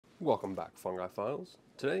Welcome back, Fungi Files.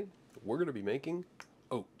 Today, we're going to be making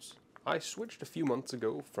oats. I switched a few months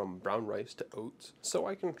ago from brown rice to oats, so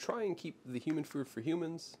I can try and keep the human food for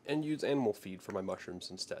humans and use animal feed for my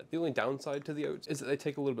mushrooms instead. The only downside to the oats is that they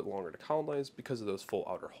take a little bit longer to colonize because of those full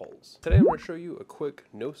outer hulls. Today I'm going to show you a quick,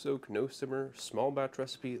 no soak, no simmer, small batch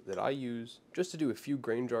recipe that I use just to do a few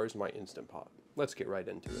grain jars in my Instant Pot. Let's get right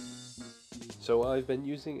into it. So I've been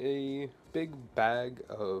using a big bag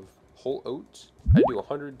of whole oats. I do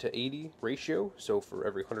 100 to 80 ratio, so for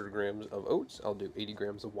every 100 grams of oats, I'll do 80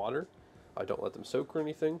 grams of water. I don't let them soak or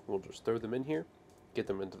anything. We'll just throw them in here, get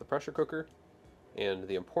them into the pressure cooker, and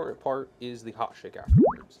the important part is the hot shake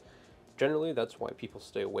afterwards. Generally, that's why people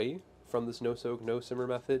stay away from this no soak, no simmer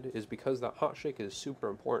method, is because that hot shake is super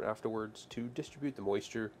important afterwards to distribute the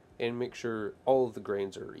moisture and make sure all of the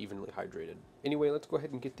grains are evenly hydrated. Anyway, let's go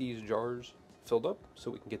ahead and get these jars filled up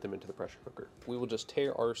so we can get them into the pressure cooker. We will just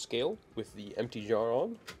tear our scale with the empty jar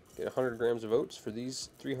on, get 100 grams of oats. For these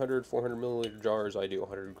 300, 400 milliliter jars, I do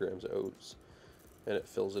 100 grams of oats, and it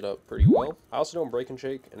fills it up pretty well. I also don't break and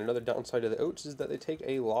shake, and another downside of the oats is that they take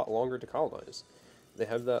a lot longer to colonize. They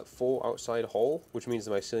have that full outside hull, which means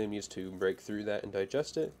the mycelium needs to break through that and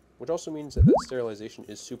digest it, which also means that sterilization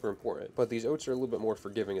is super important. But these oats are a little bit more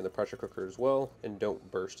forgiving in the pressure cooker as well, and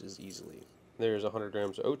don't burst as easily. There's 100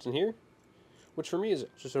 grams of oats in here, which for me is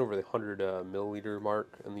just over the 100 milliliter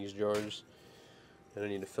mark in these jars. And I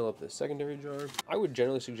need to fill up the secondary jar. I would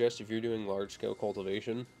generally suggest, if you're doing large-scale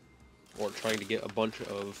cultivation or trying to get a bunch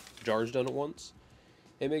of jars done at once,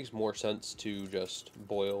 it makes more sense to just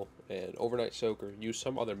boil and overnight soak or use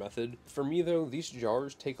some other method. For me though, these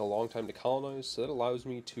jars take a long time to colonize, so that allows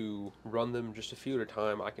me to run them just a few at a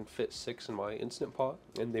time. I can fit 6 in my Instant Pot,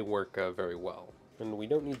 and they work very well. And we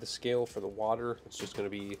don't need the scale for the water. It's just going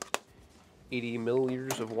to be 80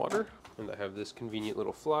 milliliters of water, and I have this convenient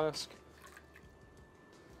little flask.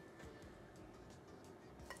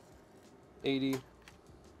 80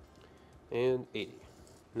 and 80.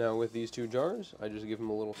 Now with these two jars, I just give them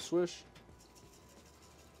a little swish.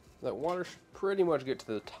 That water should pretty much get to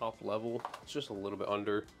the top level. It's just a little bit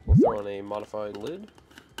under. We'll throw on a modified lid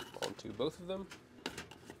onto both of them.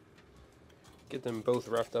 Get them both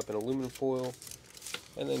wrapped up in aluminum foil,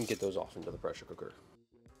 and then get those off into the pressure cooker.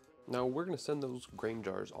 Now we're going to send those grain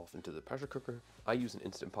jars off into the pressure cooker. I use an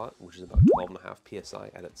Instant Pot, which is about 12.5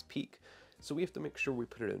 psi at its peak, so we have to make sure we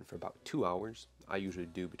put it in for about 2 hours. I usually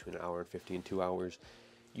do between an hour and 50 and 2 hours.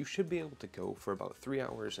 You should be able to go for about 3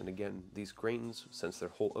 hours, and again, these grains, since they're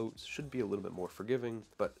whole oats, should be a little bit more forgiving,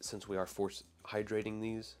 but since we are force hydrating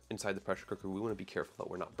these inside the pressure cooker, we want to be careful that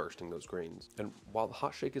we're not bursting those grains. And while the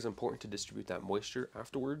hot shake is important to distribute that moisture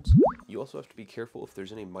afterwards, you also have to be careful if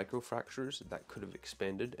there's any microfractures that could have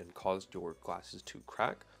expanded and caused your glasses to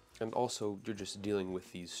crack. And also, you're just dealing with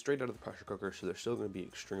these straight out of the pressure cooker, so they're still going to be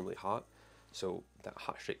extremely hot, so that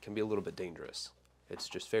hot shake can be a little bit dangerous. It's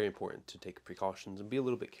just very important to take precautions and be a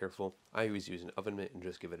little bit careful. I always use an oven mitt and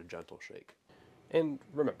just give it a gentle shake. And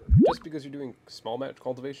remember, just because you're doing small batch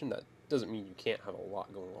cultivation, that doesn't mean you can't have a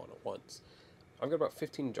lot going on at once. I've got about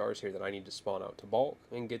 15 jars here that I need to spawn out to bulk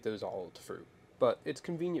and get those all to fruit. But it's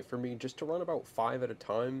convenient for me just to run about 5 at a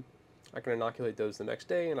time. I can inoculate those the next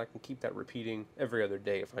day, and I can keep that repeating every other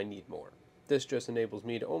day if I need more. This just enables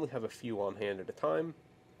me to only have a few on hand at a time,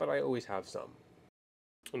 but I always have some.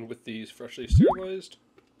 And with these freshly sterilized,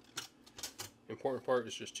 the important part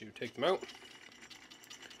is just to take them out,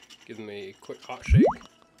 give them a quick hot shake,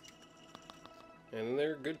 and then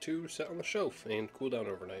they're good to set on the shelf and cool down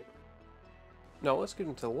overnight. Now let's get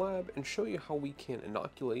into the lab and show you how we can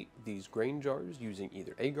inoculate these grain jars using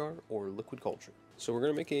either agar or liquid culture. So we're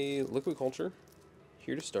going to make a liquid culture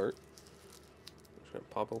here to start. I'm just going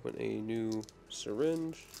to pop open a new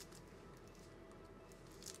syringe.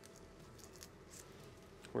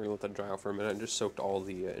 We're going to let that dry out for a minute. I just soaked all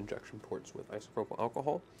the injection ports with isopropyl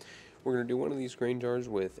alcohol. We're going to do one of these grain jars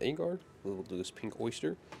with agar. We'll do this pink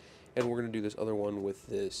oyster. And we're going to do this other one with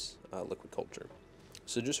this liquid culture.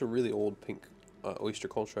 So just a really old pink oyster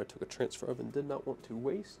culture I took a transfer of and did not want to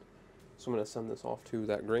waste. So I'm going to send this off to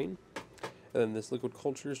that grain. And then this liquid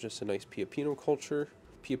culture is just a nice pioppino culture.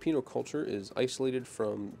 Pioppino culture is isolated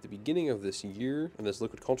from the beginning of this year, and this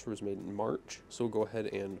liquid culture was made in March. So we'll go ahead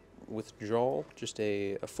and withdraw just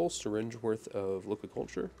a full syringe worth of liquid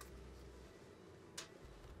culture.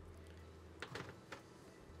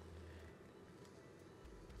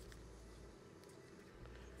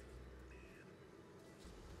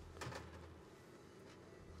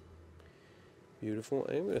 Beautiful.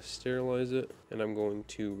 I'm going to sterilize it, and I'm going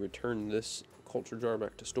to return this culture jar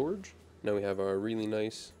back to storage. Now we have our really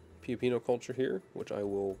nice pioppino culture here, which I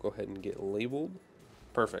will go ahead and get labeled.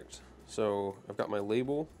 Perfect. So I've got my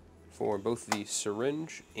label for both the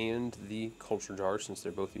syringe and the culture jar, since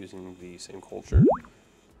they're both using the same culture.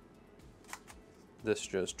 This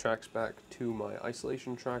just tracks back to my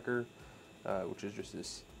isolation tracker, which is just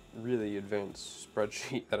this really advanced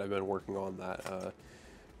spreadsheet that I've been working on that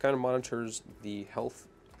kind of monitors the health,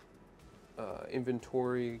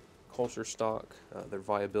 inventory, culture stock, their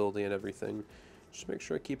viability and everything. Just make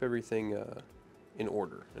sure I keep everything in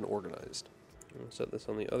order and organized. I'll set this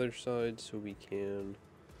on the other side so we can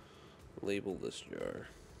label this jar.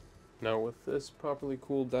 Now with this properly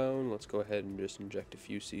cooled down, let's go ahead and just inject a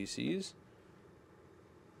few cc's.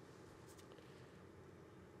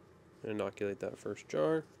 Inoculate that first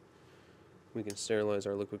jar. We can sterilize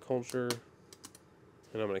our liquid culture,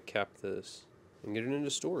 and I'm going to cap this and get it into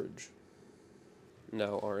storage.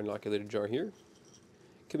 Now our inoculated jar here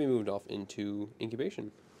can be moved off into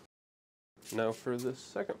incubation. Now for the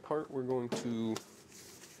second part, we're going to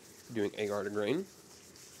be doing agar to grain.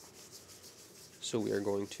 So we are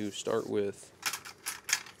going to start with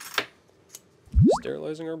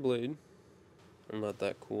sterilizing our blade and let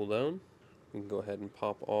that cool down. We can go ahead and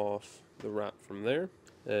pop off the wrap from there.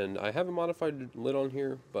 And I have a modified lid on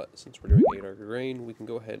here, but since we're doing agar to grain, we can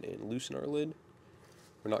go ahead and loosen our lid.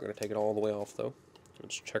 We're not going to take it all the way off though.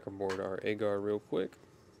 Let's checkerboard our agar real quick.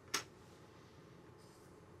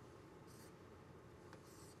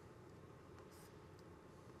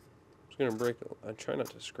 Gonna break it. I try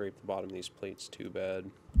not to scrape the bottom of these plates too bad.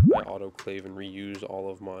 I autoclave and reuse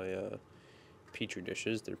all of my Petri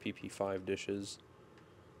dishes. They're PP5 dishes.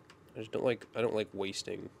 I don't like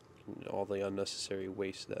wasting all the unnecessary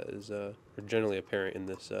waste that is generally apparent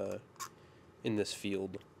in this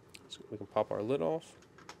field. So we can pop our lid off.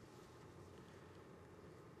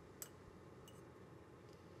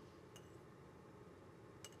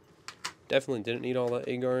 Definitely didn't need all that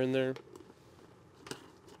agar in there.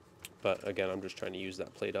 But again, I'm just trying to use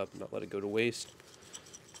that plate up and not let it go to waste.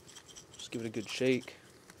 Just give it a good shake.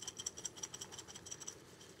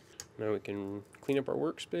 Now we can clean up our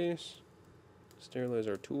workspace, sterilize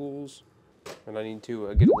our tools, and I need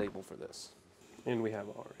to get a label for this. And we have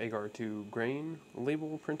our agar to grain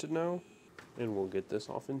label printed now, and we'll get this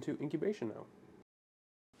off into incubation now.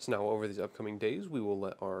 So now over these upcoming days, we will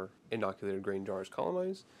let our inoculated grain jars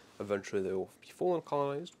colonize. Eventually they will be full and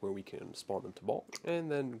colonized, where we can spawn them to bulk,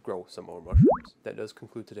 and then grow some more mushrooms. That does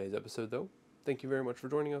conclude today's episode though. Thank you very much for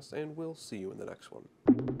joining us, and we'll see you in the next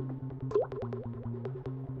one.